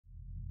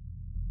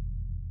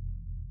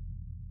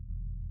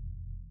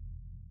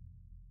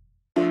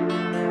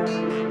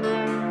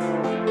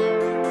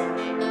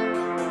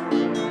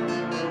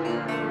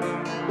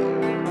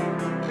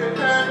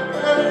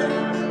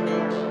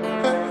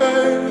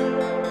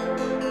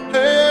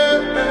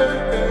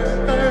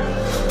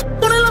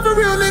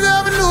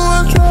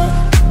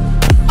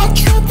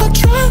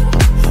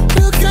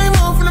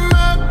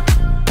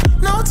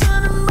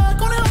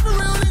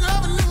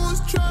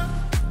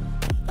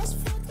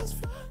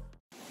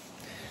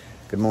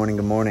Good morning,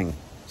 good morning.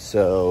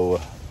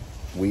 So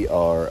we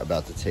are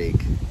about to take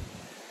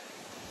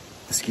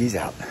the skis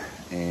out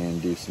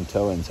and do some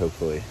tow-ins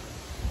hopefully.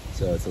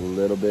 So it's a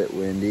little bit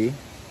windy,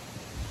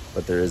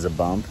 but there is a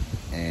bump,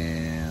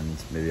 and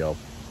maybe I'll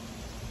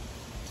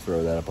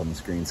throw that up on the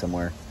screen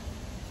somewhere.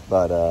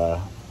 But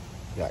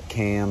got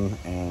Cam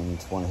and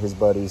one of his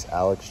buddies,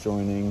 Alex,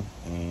 joining,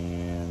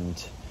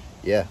 and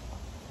yeah,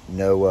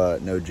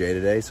 no Jay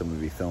today, so I'm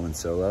gonna be filming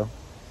solo.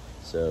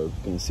 So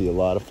gonna see a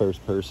lot of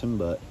first person,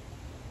 but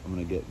I'm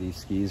gonna get these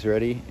skis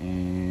ready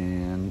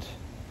and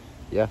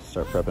yeah,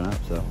 start prepping up.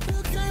 So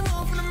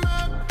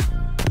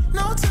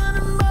no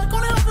turning back,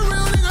 only have a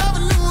real nigga have a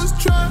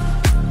newest trap.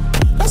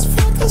 That's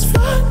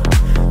fine.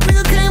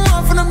 Nigga came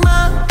off on the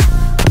map.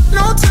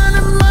 No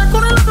turning back,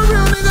 only have a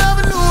real nigga have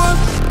a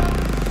newest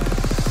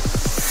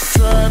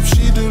trap.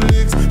 She do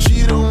licks,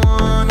 she the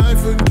one I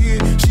forget.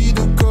 She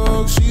do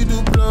coke, she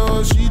do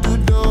blow, she do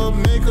dope.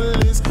 Make a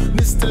list,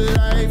 this the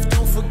life,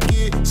 don't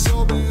forget.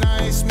 Sober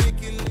nice,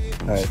 make it lit.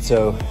 Alright,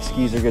 so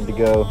skis are good to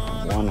go.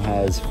 One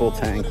has full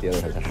tank, the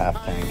other has a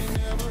half tank.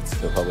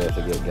 So probably have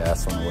to get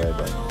gas on the way,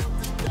 but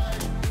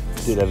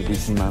did have a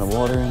decent amount of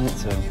water in it,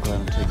 so I'm glad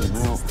I'm taking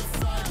them out.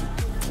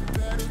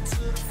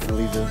 Gonna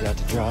leave those out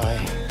to dry,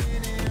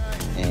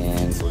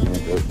 and we're gonna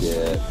go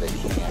get the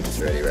cans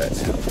ready right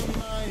now.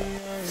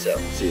 So,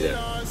 see you there.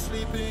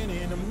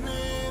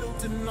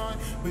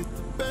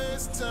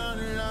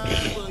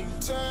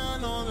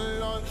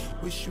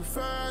 Wish you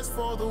fast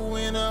for the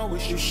winner,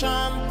 wish you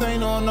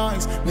champagne on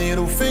ice.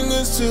 Middle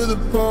fingers to the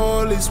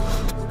police.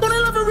 Gonna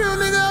love a real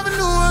nigga, I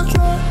knew I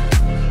try.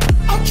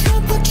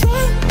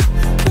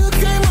 Nigga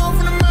came off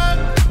in the map.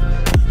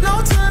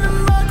 No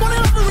turning back, gonna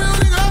love a real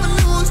nigga, I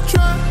knew it's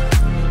try.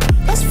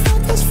 That's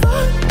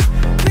fine.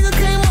 Nigga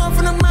came off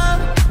in the map.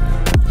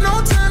 No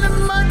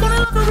turning back, gonna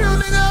love a real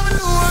nigga, I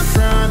knew I'm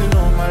grinding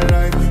all my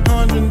life.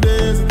 100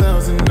 days,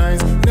 1,000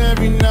 nights, and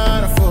every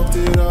night I fucked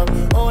it up.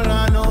 All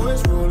I know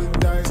is rolling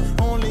dice.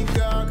 Only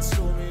God can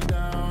slow me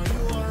down. You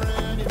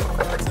already know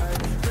my type.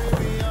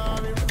 Baby,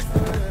 I'll be rich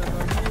forever.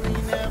 We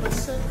never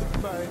said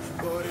goodbye.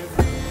 But if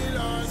we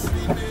are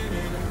sleeping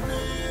in the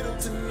middle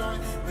tonight,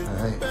 with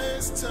the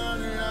best turn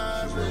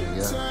light, we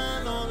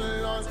turn on the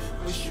lights.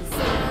 Wish you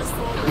fast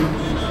for the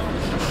winner,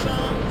 wish you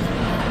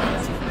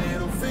champagne.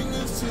 Middle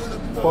fingers to the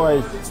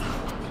boys.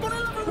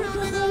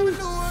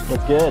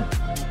 What's good?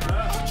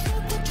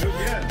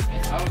 Good.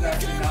 I was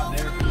actually not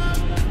there.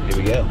 Here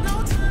we go.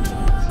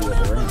 See what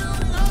the ramp.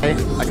 Hey,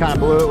 I kind of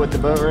blew it with the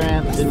boat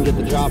ramp. Didn't get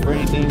the drop or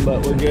anything,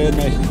 but we're good,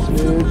 nice and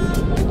smooth.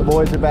 The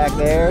boys are back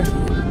there,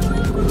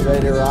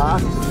 ready to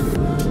rock.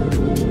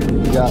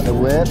 We got the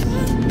whips,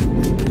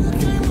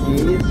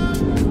 skis,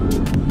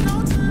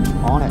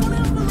 on it.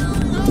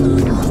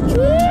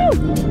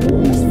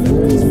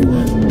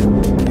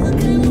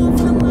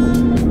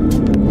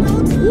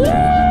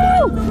 Yeah.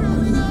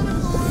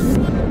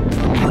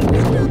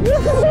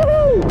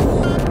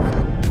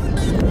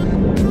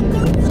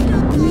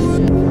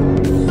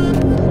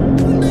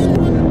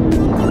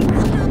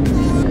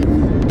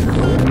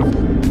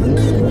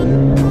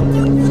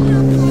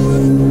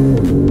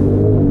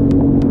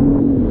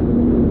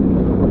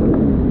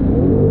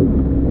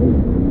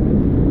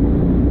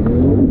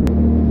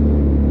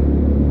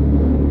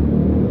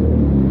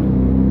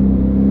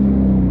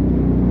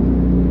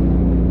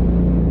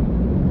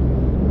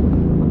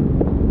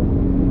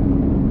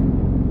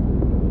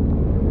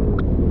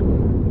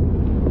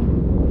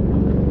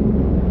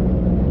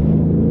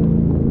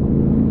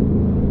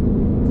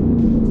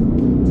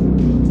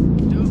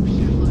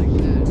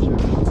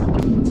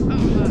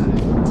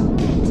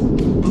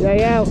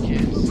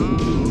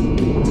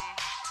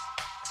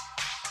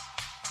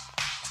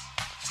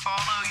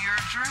 Follow your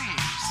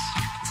dreams.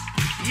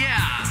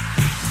 Yeah.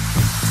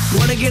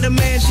 Wanna get a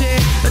mansion,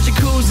 a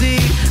jacuzzi,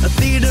 a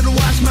theater to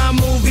watch my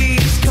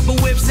movies, couple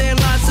whips and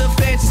lots of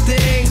fancy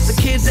things.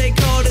 The kids they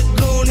call the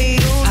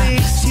Goonies. I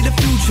see the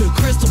future,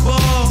 crystal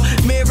ball,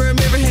 mirror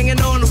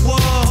hanging on the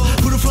wall.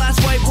 Who the fly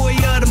white boy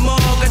of the mall?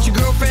 Got your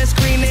girlfriend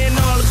screening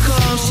all the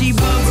calls. She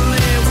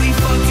bubbling, we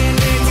fucking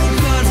and you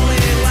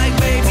cuddling. Like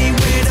baby,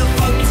 where the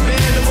fuck you been?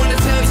 I wanna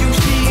tell you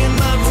she in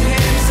love with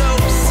him. So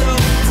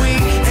we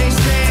ain't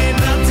saying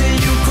nothing.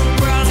 You could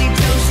probably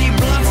tell she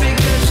bluffing,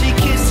 cause she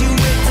kissed you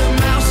with the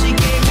mouth. She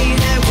gave me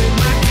head with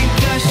my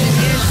concussion.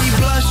 Yeah, she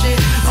bluffing.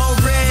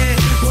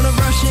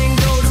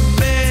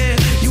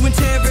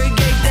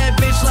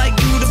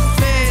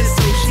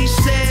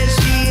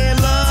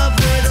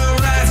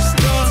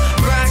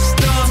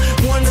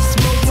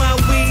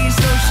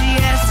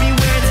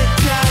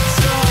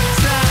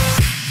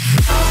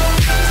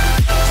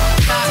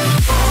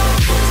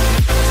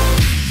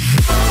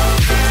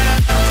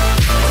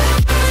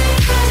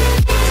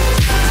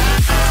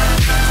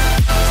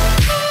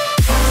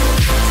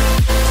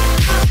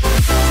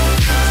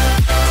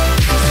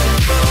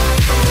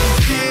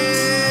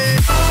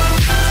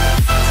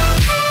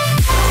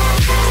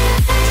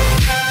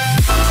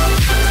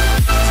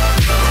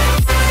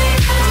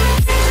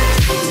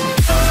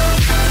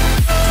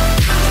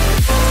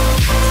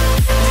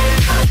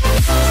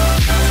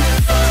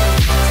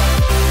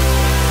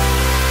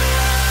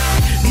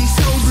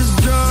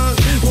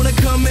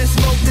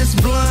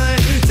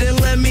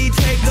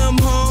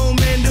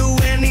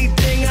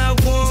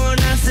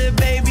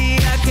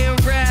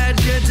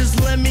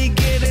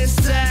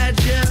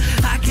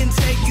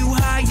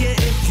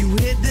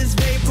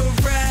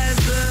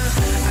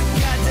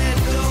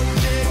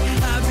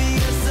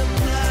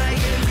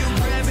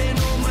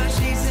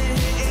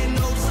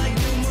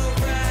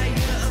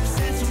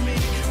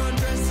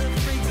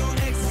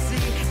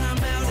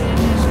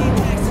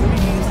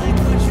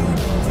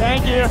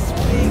 Thank you.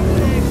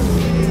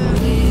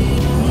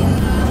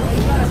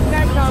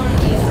 Snack coming.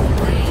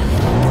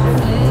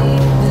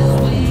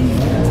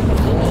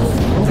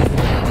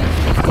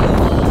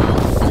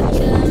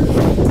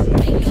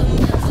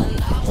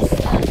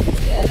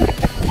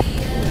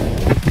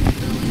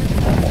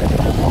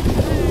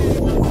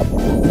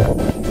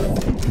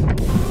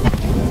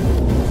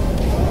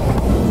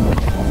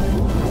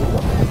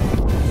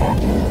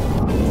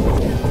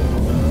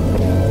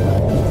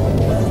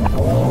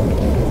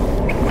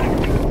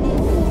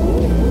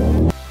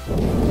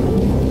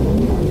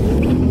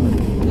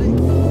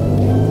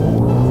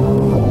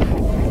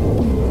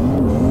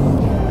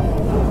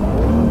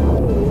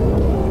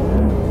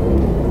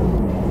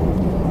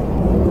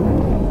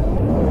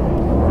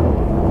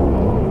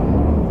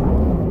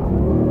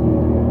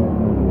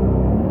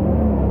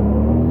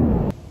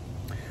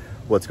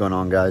 What's going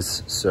on,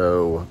 guys?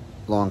 So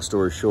long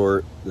story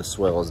short, the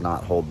swell is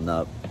not holding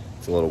up.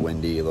 It's a little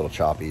windy, a little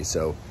choppy.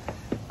 So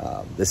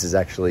this is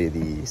actually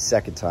the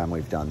second time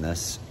we've done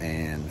this,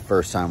 and the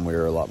first time we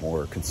were a lot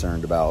more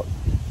concerned about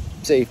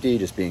safety,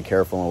 just being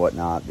careful and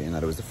whatnot, being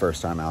that it was the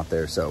first time out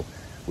there. So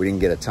we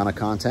didn't get a ton of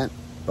content,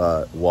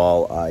 but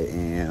while I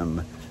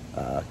am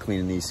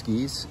cleaning these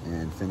skis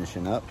and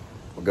finishing up,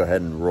 we'll go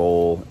ahead and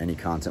roll any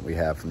content we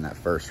have from that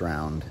first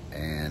round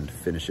and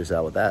finish this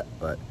out with that.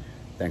 But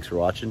thanks for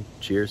watching.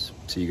 Cheers.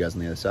 See you guys on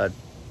the other side.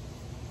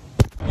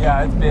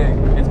 Yeah, it's big.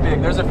 It's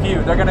big. There's a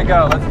few. They're gonna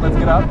go. Let's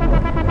get up.